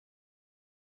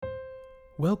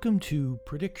Welcome to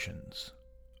Predictions,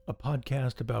 a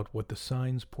podcast about what the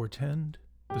signs portend,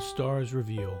 the stars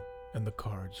reveal, and the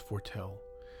cards foretell.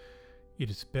 It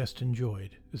is best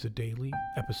enjoyed as a daily,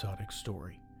 episodic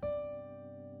story.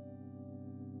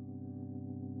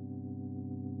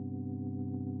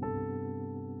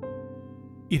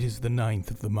 It is the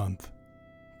 9th of the month.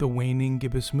 The waning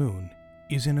gibbous moon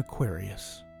is in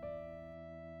Aquarius.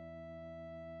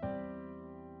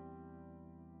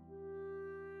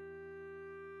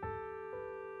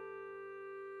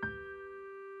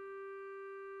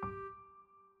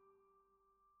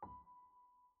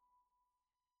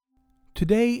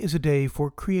 Today is a day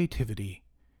for creativity.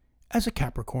 As a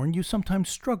Capricorn, you sometimes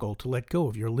struggle to let go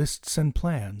of your lists and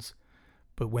plans,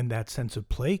 but when that sense of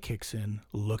play kicks in,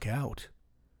 look out.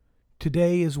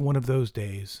 Today is one of those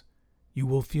days. You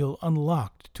will feel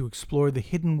unlocked to explore the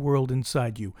hidden world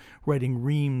inside you, writing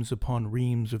reams upon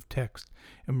reams of text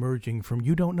emerging from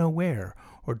you don't know where,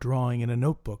 or drawing in a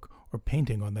notebook, or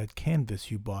painting on that canvas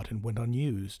you bought and went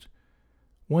unused.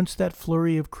 Once that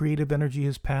flurry of creative energy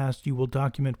has passed, you will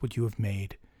document what you have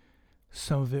made.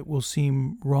 Some of it will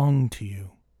seem wrong to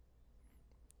you.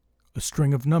 A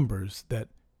string of numbers that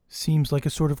seems like a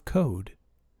sort of code.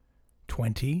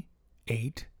 20,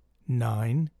 8,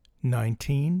 9,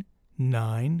 19,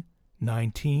 9,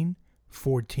 19,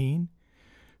 14,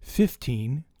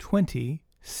 15, 20,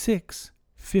 6,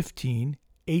 15,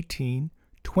 18,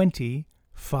 20,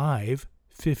 5,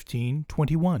 15,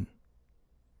 21.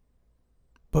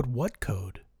 But what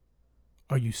code?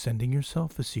 Are you sending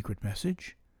yourself a secret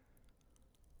message?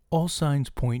 All signs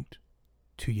point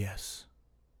to yes.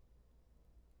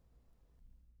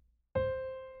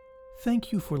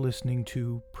 Thank you for listening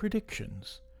to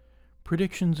Predictions.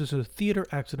 Predictions is a theater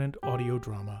accident audio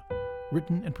drama,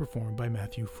 written and performed by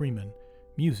Matthew Freeman,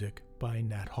 music by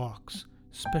Nat Hawks.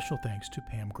 Special thanks to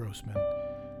Pam Grossman.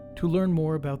 To learn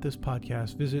more about this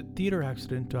podcast, visit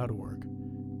theateraccident.org.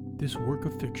 This work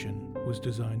of fiction was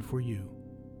designed for you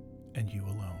and you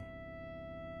alone.